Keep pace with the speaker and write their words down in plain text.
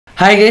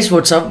Hi guys,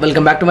 what's up?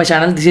 Welcome back to my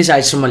channel. This is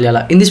Sai Charan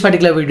Malyala. In this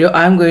particular video,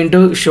 I am going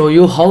to show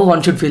you how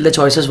one should fill the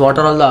choices, what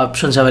are all the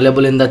options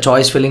available in the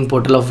choice filling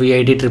portal of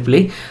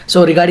VITEEE.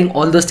 So regarding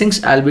all those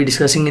things, I'll be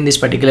discussing in this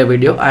particular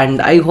video,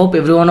 and I hope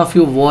every one of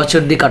you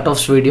watched the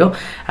cutoffs video,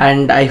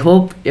 and I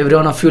hope every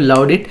one of you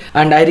loved it,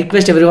 and I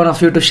request every one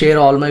of you to share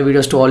all my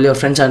videos to all your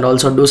friends, and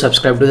also do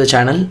subscribe to the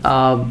channel.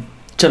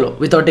 Chalo,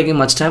 without taking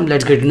much time,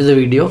 let's get into the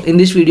video. In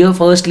this video,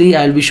 firstly,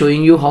 I'll be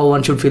showing you how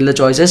one should fill the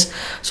choices.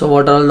 So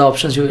what are all the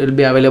options will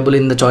be available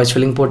in the choice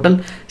filling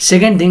portal.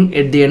 Second thing,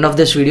 at the end of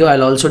this video,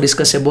 I'll also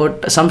discuss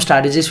about some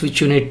strategies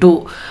which you need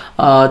to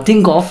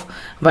think of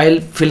while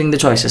filling the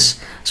choices.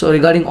 So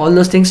regarding all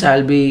those things,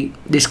 I'll be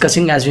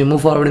discussing as we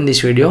move forward in this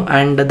video.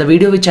 And the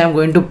video which I'm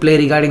going to play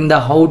regarding the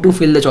how to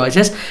fill the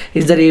choices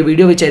is the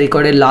video which I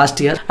recorded last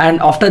year. And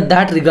after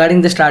that,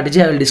 regarding the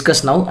strategy, I will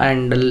discuss now,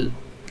 and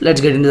let's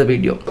get into the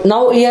video.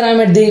 Now here I am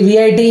at the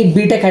VITEEE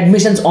B.Tech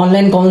admissions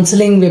online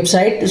counseling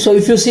website. So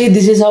if you see,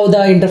 this is how the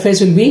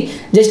interface will be.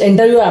 Just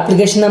enter your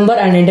application number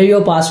and enter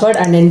your password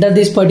and enter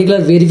this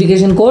particular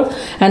verification code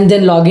and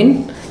then log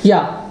in.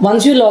 Yeah,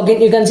 once you log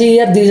in, you can see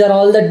here these are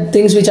all the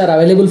things which are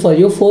available for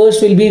you.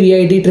 First will be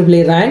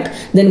VITEEE rank,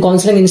 then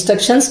counseling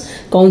instructions,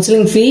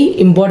 counseling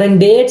fee, important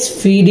dates,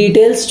 fee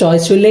details,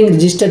 choice filling,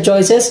 registered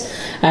choices,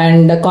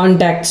 and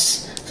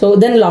contacts. So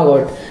then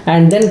log out,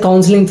 and then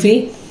counseling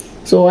fee.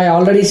 So I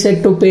already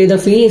said to pay the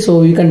fee,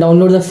 so you can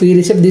download the fee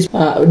receipt.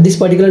 This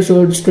particular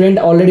student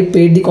already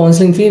paid the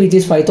counseling fee, which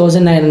is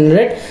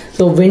 5,900.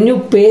 So when you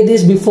pay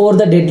this before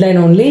the deadline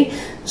only,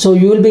 so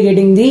you will be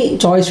getting the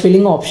choice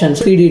filling options,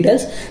 fee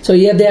details. So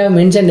here they have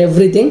mentioned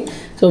everything.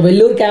 So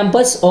Vellore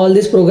campus, all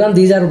this program,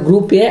 these are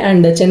group A,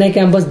 and Chennai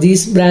campus,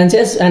 these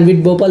branches, and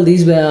with Bhopal,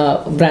 these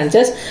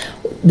branches.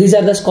 These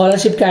are the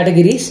scholarship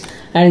categories,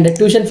 and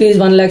tuition fee is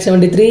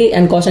 1,73,000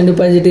 and cost and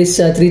deposit is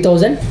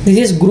 3,000. This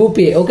is group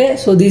A. Okay,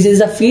 so this is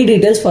the fee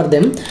details for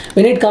them.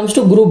 When it comes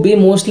to group B,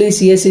 mostly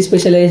CSC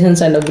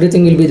specializations and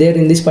everything will be there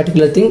in this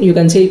particular thing. You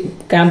can see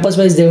campus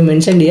wise they have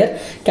mentioned here.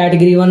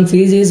 Category 1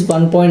 fees is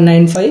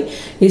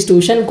 1.95, is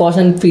tuition, cost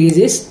and fees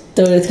is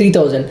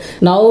 3,000.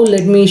 Now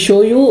let me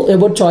show you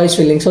about choice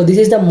filling. So this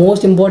is the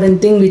most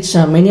important thing which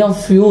many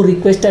of you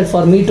requested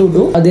for me to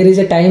do. There is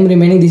a time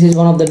remaining. This is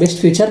one of the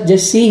best feature.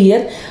 Just see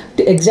here,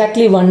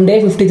 exactly 1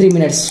 day 53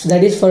 minutes,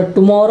 that is for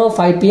tomorrow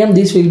 5 PM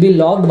this will be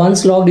logged.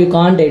 Once logged, you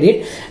can't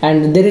edit,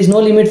 and there is no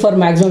limit for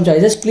maximum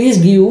choices. Please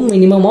give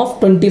minimum of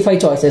 25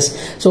 choices,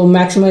 so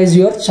maximize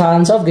your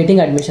chance of getting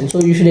admission.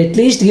 So you should at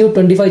least give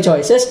 25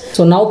 choices.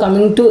 So now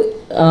coming to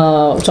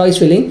choice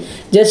filling,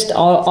 just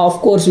of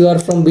course you are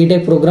from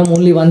B.Tech program,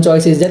 only one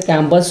choice is there,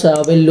 campus.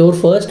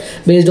 Vellore first,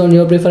 based on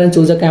your preference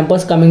choose a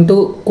campus. Coming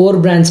to core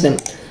branch name,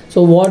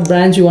 so what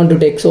branch you want to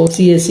take, so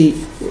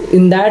CSC.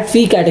 In that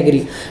fee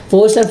category,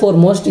 first and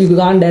foremost, you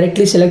can't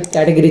directly select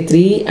category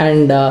 3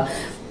 and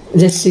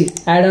just see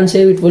add and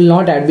save. It will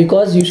not add,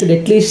 because you should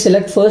at least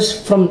select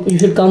first from, you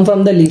should come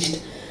from the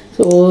list.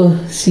 So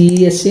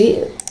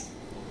CSC,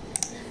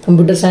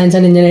 computer science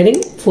and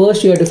engineering,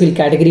 first you have to fill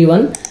category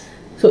 1.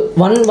 So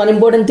one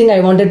important thing I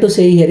wanted to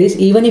say here is,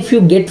 even if you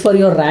get for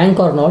your rank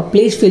or not,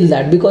 please fill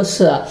that, because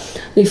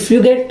if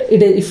you get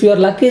it, if your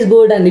luck is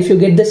good and if you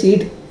get the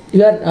seat,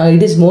 you are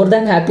it is more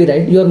than happy,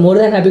 right? You are more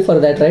than happy for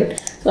that, right?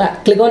 So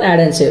click on add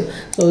and save,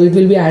 so it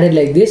will be added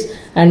like this.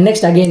 And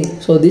next again,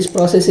 so this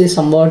process is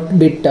somewhat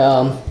bit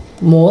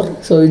more,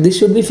 so this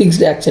should be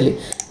fixed actually.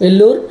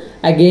 Vellore,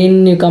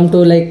 again you come to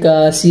like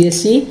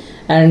CSC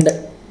and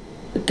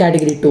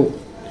category 2,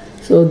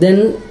 so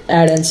then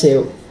add and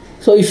save.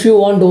 So if you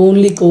want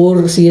only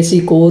core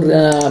CSC core,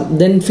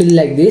 then fill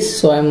like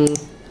this. So I'm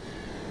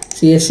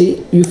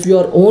CSC. If you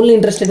are only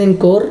interested in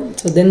core,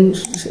 so then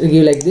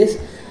give like this.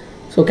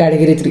 So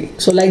category 3,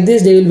 so like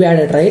this they will be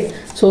added, right?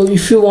 So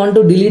if you want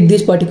to delete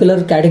this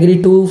particular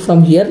category 2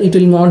 from here, it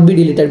will not be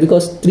deleted,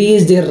 because 3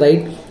 is there,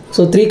 right?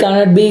 So 3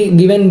 cannot be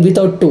given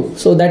without 2.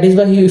 So that is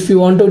why if you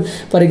want to,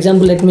 for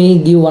example, let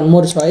me give one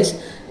more choice,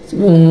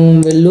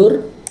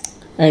 Vellore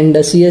and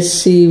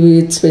CSC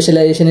with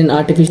specialization in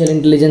artificial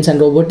intelligence and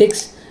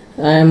robotics.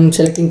 I am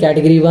selecting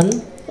category 1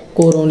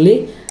 core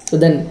only. So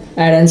then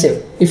add and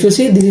save. If you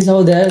see, this is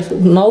how they are.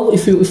 Now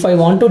if I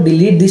want to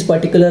delete this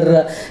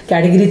particular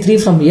category 3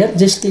 from here,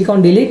 just click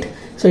on delete.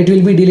 So it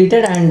will be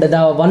deleted, and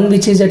the one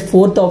which is at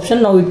 4th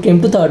option, now it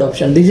came to 3rd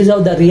option. This is how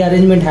the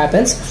rearrangement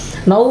happens.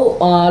 Now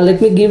let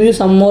me give you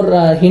some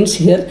more hints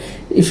here.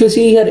 If you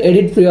see here,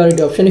 edit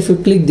priority option, if you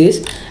click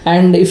this,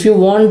 and if you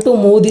want to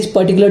move this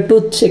particular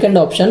to 2nd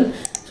option,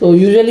 so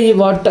usually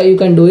what you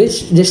can do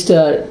is just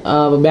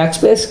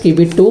backspace, keep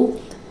it 2,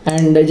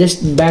 and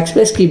just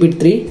backspace, keep it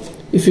 3.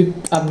 If you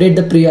update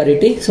the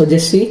priority, so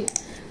just see,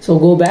 so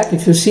go back.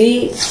 If you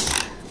see,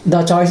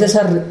 the choices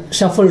are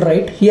shuffled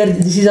right here.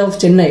 This is of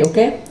Chennai,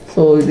 okay,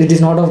 so it is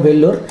not of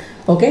Vellore,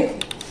 okay.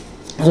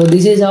 So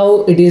this is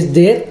how it is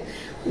there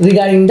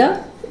regarding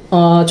the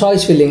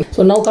choice filling.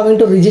 So now coming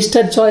to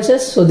registered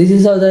choices, so this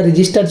is how the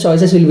registered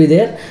choices will be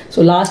there.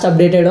 So last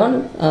updated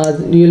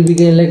on, you will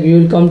begin, like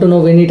you will come to know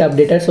when it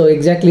updated. So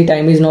exactly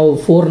time is now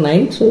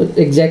 4:09, so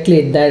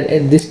exactly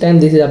at this time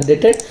this is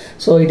updated,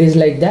 so it is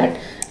like that.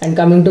 And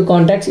coming to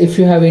contacts, if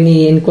you have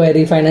any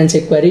inquiry, finance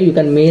inquiry, you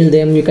can mail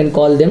them, you can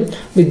call them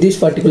with this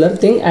particular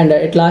thing, and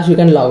at last you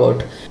can log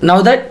out.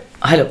 Now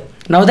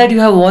that you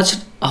have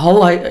watched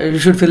how you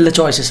should fill the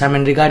choices, I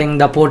mean regarding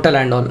the portal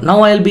and all,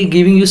 now I'll be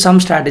giving you some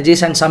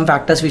strategies and some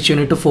factors which you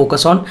need to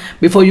focus on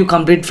before you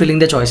complete filling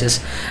the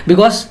choices.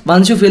 Because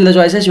once you fill the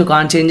choices, you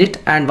can't change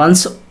it, and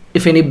once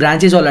if any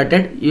branch is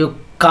allotted, you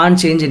can't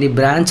change any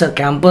branch or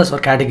campus or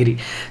category.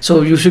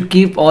 So you should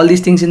keep all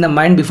these things in the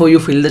mind before you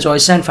fill the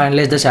choices and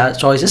finalize the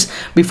choices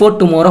before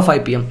tomorrow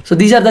 5 p.m. So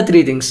these are the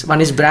three things. One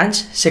is branch,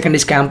 second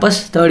is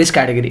campus, third is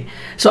category.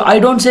 So I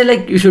don't say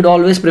like you should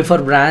always prefer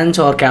branch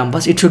or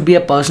campus. It should be a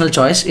personal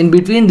choice. In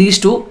between these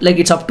two, like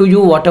it's up to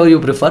you, whatever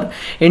you prefer.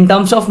 In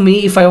terms of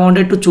me, if I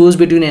wanted to choose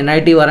between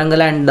NIT Warangal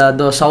and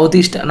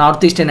the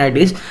northeast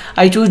NITs,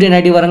 I choose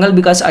NIT Warangal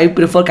because I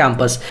prefer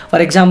campus. For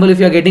example, if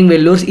you are getting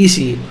Vellore's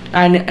ECE,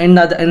 and in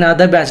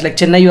other branch like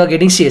Chennai, you are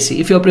getting CSE.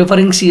 If you are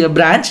preferring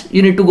branch,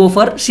 you need to go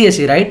for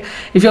CSE, right?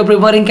 If you are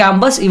preferring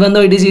campus, even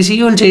though it is ECE,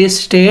 you will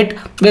stay at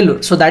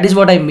Vellore. So that is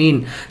what I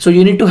mean. So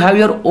you need to have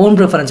your own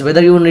preference,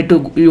 whether you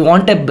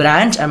want a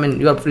branch, I mean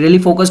you are really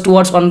focused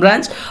towards one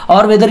branch,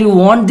 or whether you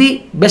want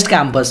the best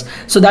campus.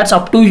 So that's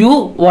up to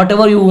you.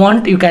 Whatever you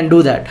want, you can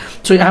do that.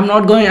 So I'm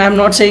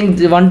not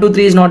saying 1 2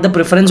 3 is not the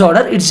preference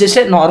order. It's just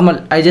a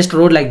normal, I just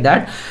wrote like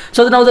that.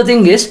 So now the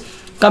thing is,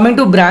 coming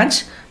to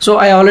branch, so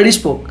I already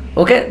spoke.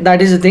 Okay,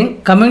 that is the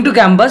thing. Coming to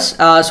campus,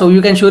 so you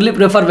can surely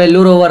prefer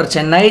Vellore over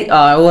Chennai,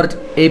 over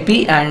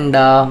AP, and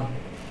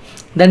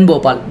then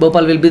Bhopal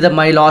will be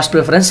my last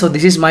preference. So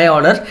this is my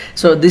order.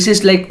 So this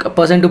is like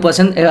person to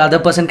person, other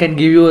person can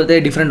give you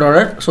the different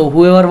order. So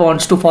whoever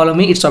wants to follow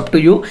me, it's up to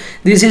you.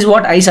 This is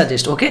what I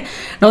suggest. Okay,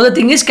 now the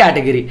thing is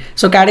category.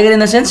 So category in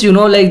the sense, you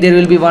know, like there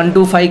will be 1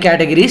 to 5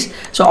 categories.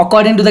 So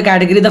according to the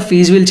category, the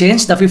fees will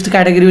change. The 5th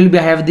category will be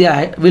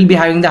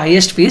having the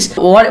highest fees.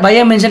 Why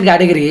I mentioned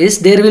category is,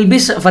 there will be,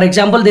 for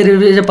example, there will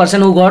be a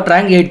person who got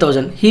rank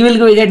 8,000. He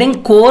will be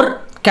getting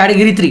core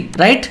category 3,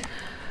 right?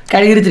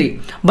 Category 3,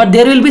 but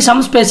there will be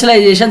some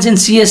specializations in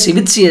CSE.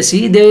 With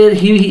CSE, there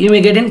he may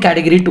get in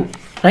category 2,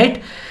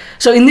 right?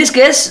 So in this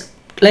case,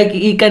 like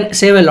he can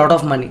save a lot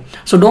of money.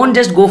 So don't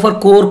just go for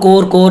core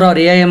or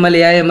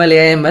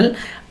AIML.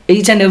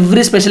 Each and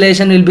every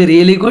specialization will be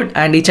really good,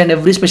 and each and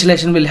every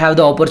specialization will have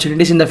the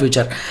opportunities in the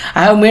future.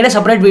 I have made a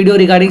separate video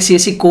regarding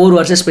CSE core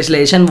versus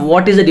specialization.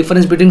 What is the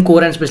difference between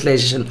core and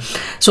specialization?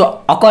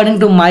 So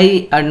according to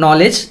my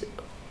knowledge,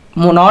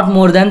 not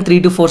more than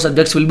 3 to 4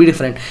 subjects will be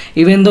different.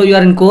 Even though you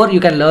are in core, you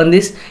can learn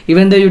this.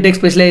 Even though you take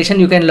specialization,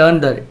 you can learn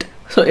that.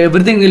 So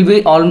everything will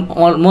be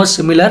almost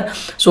similar.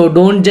 So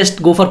don't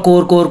just go for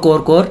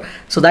core.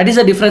 So that is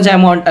the difference I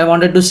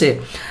wanted to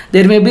say.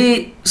 There may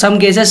be some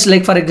cases,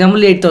 like for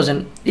example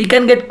 8,000, he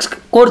can get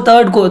core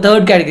third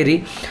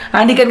category,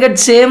 and he can get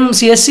same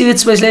CSC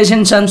with specialization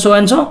and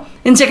so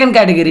in second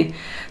category.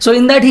 So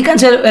in that he can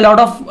save a lot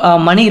of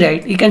money,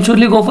 right? He can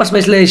surely go for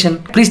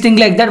specialization. Please think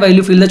like that while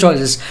you fill the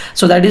choices.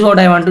 So that is what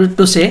I wanted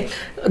to say.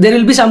 There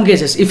will be some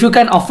cases, if you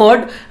can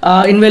afford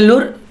in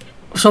Vellore.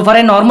 So for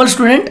a normal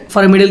student,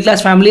 for a middle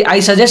class family, I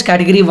suggest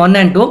category 1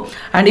 and 2.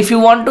 And if you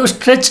want to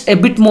stretch a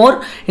bit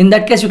more, in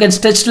that case you can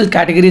stretch till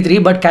category 3.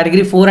 But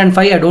category 4 and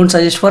 5 I don't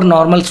suggest for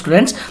normal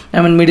students.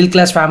 I mean middle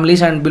class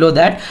families and below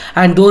that.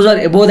 And those are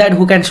above that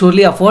who can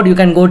surely afford. You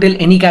can go till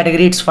any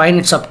category, it's fine,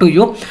 it's up to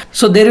you.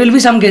 So there will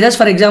be some cases,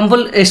 for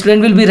example, a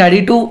student will be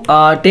ready to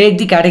take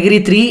the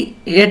category 3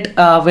 at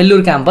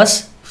Vellore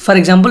campus. For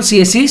example,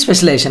 CSE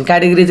specialization,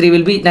 category 3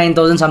 will be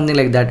 9,000, something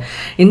like that.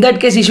 In that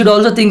case, he should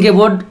also think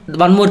about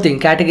one more thing,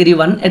 category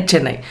 1 at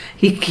Chennai.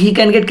 He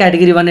can get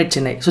category 1 at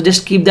Chennai. So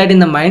just keep that in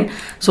the mind.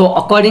 So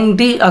according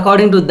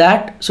to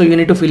that, so you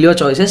need to fill your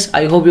choices.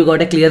 I hope you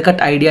got a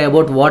clear-cut idea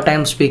about what I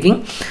am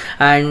speaking.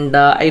 And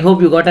I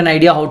hope you got an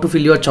idea how to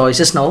fill your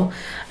choices now.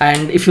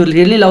 And if you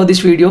really love this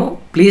video,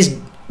 please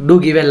do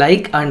give a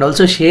like, and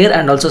also share,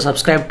 and also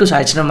subscribe to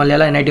Sai Charan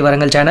Malyala NIT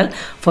Warangal channel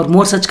for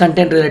more such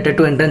content related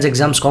to entrance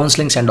exams,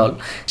 counselings and all.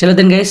 Chalo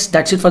then guys,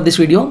 that's it for this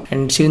video,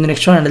 and see you in the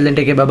next one. Until then,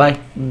 take care, bye bye,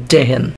 Jai Hind.